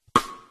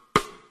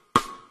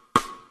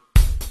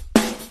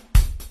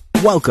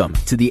Welcome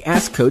to the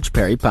Ask Coach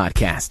Perry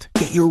podcast.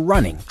 Get your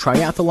running,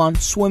 triathlon,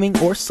 swimming,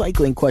 or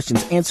cycling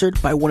questions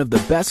answered by one of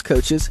the best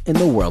coaches in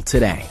the world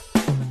today.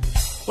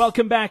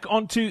 Welcome back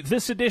onto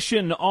this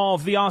edition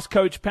of the Ask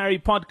Coach Perry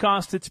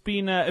podcast. It's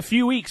been a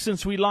few weeks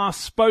since we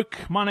last spoke.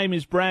 My name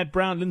is Brad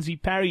Brown. Lindsay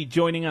Parry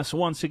joining us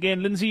once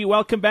again. Lindsay,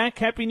 welcome back.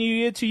 Happy New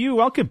Year to you.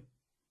 Welcome.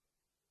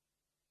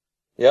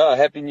 Yeah,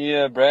 Happy New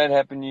Year, Brad.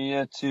 Happy New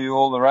Year to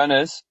all the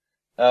runners.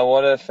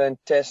 What a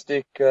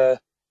fantastic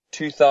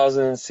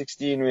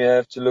 2016 we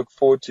have to look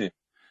forward to.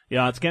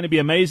 Yeah, it's going to be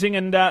amazing,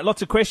 and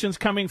lots of questions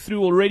coming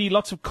through already,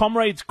 lots of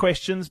comrades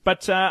questions,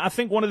 but I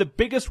think one of the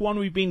biggest one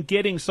we've been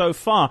getting so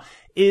far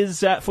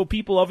is for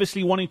people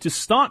obviously wanting to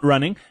start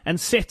running and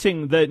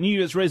setting the New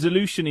Year's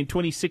resolution in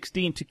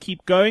 2016 to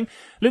keep going.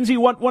 Lindsay,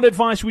 what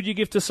advice would you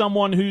give to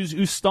someone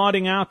who's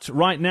starting out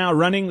right now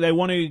running? They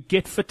want to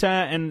get fitter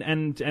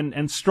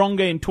and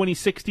stronger in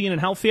 2016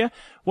 and healthier.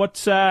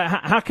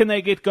 How can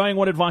they get going?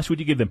 What advice would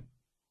you give them?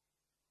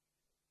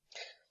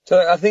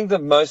 So I think the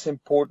most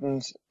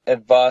important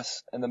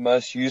advice and the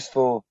most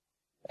useful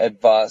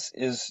advice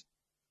is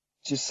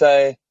to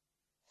say,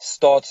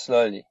 start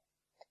slowly.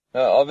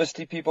 Now,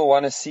 obviously people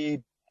want to see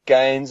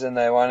gains and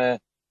they want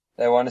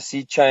to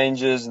see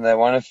changes and they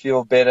want to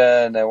feel better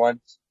and they want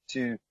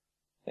to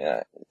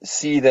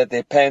see that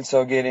their pants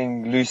are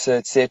getting looser,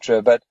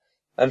 etc. But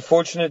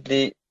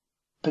unfortunately,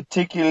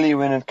 particularly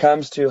when it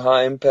comes to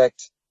high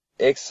impact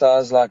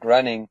exercise like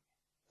running,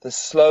 the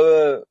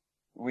slower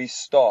we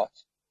start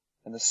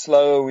and the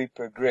slower we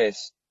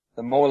progress,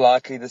 the more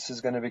likely this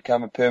is going to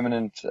become a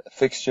permanent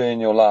fixture in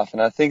your life.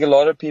 And I think a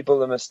lot of people,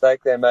 the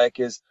mistake they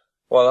make is,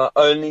 well, I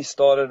only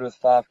started with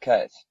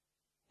 5Ks.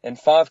 And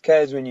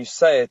 5Ks, when you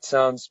say it,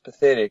 sounds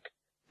pathetic.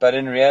 But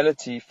in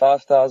reality,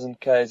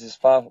 5,000 Ks is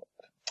 5Ks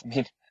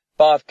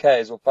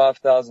or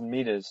 5,000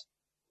 meters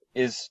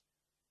it's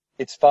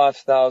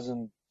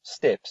 5,000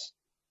 steps.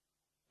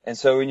 And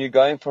so when you're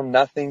going from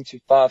nothing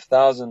to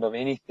 5,000 of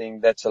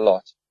anything, that's a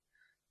lot.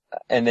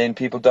 And then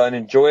people don't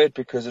enjoy it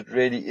because it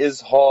really is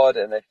hard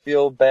and they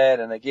feel bad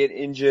and they get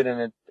injured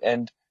and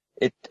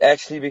it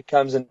actually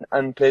becomes an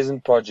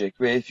unpleasant project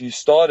where if you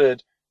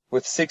started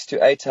with 600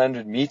 to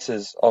 800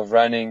 meters of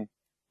running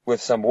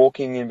with some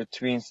walking in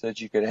between so that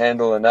you could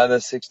handle another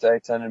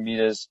 600 to 800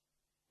 meters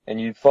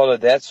and you follow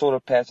that sort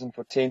of pattern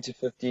for 10 to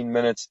 15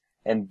 minutes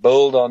and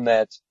build on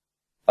that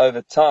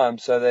over time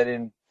so that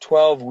in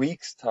 12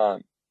 weeks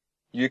time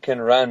you can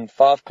run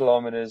 5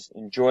 kilometers,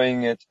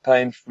 enjoying it,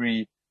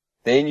 pain-free.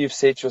 Then you've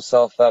set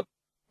yourself up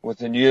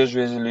with a New Year's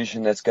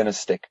resolution that's going to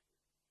stick.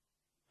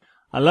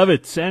 I love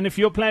it. And if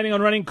you're planning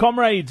on running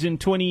Comrades in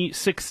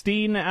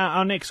 2016,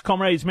 our next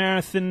Comrades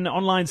Marathon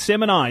online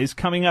seminar is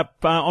coming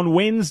up on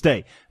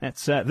Wednesday.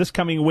 That's this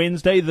coming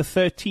Wednesday, the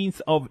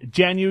 13th of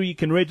January. You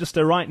can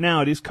register right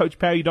now. It is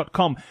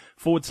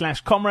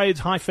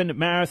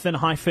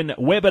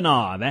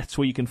coachperry.com/comrades-marathon-webinar. That's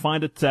where you can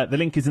find it. The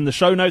link is in the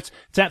show notes.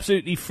 It's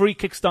absolutely free.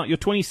 Kickstart your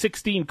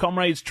 2016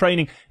 Comrades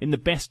training in the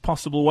best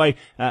possible way.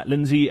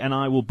 Lindsay and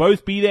I will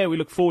both be there. We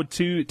look forward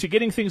to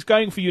getting things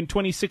going for you in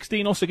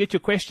 2016. Also get your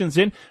questions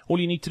in.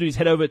 All you need to do is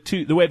head over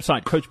to the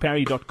website,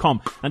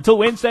 coachperry.com. Until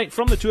Wednesday,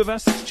 from the two of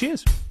us,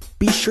 cheers.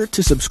 Be sure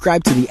to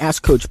subscribe to the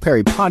Ask Coach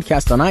Perry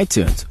podcast on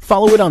iTunes,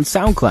 follow it on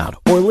SoundCloud,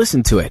 or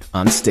listen to it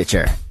on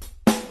Stitcher.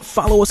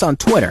 Follow us on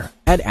Twitter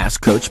at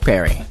Ask Coach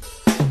Perry.